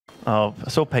Oh, I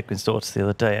saw Pedguin's daughter the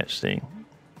other day, actually.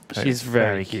 She's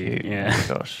very cute. Yeah. Oh my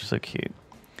gosh, so cute.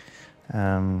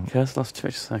 Curse lost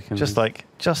Twitch seconds. Just like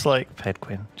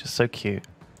Pedguin, just so cute.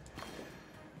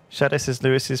 Shadow says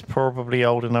Lewis is probably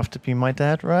old enough to be my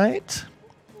dad, right?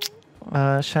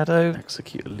 Shadow.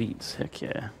 Execute elites, heck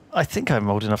yeah. I think I'm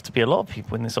old enough to be a lot of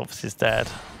people in this office's dad.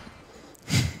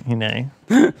 You know,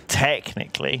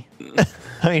 technically.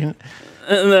 I mean,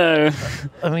 no.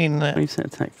 I mean, 20%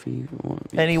 attack fee.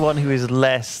 anyone who is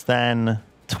less than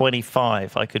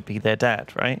 25, I could be their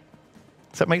dad, right?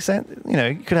 Does that make sense? You know,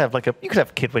 you could have a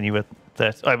kid when you were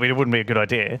 30. I mean, it wouldn't be a good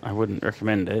idea. I wouldn't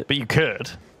recommend it. But you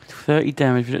could. 30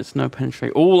 damage, but it's no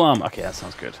penetrate. All armor. Okay, that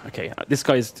sounds good. Okay, this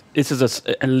is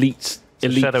an elite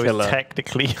Shadow killer. is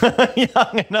technically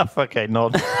young enough. Okay,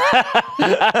 nod.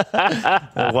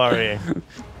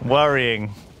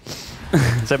 Worrying.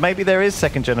 So maybe there is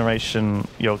second generation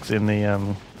Yogs in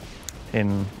the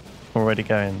in already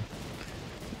going.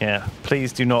 Yeah,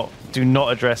 please do not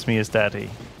address me as daddy.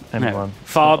 Anyone? No.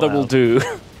 Father will do.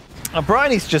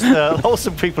 Bryony's just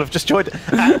wholesome people have just joined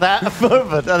at that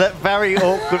moment, at that very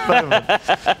awkward moment.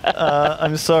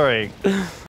 I'm sorry.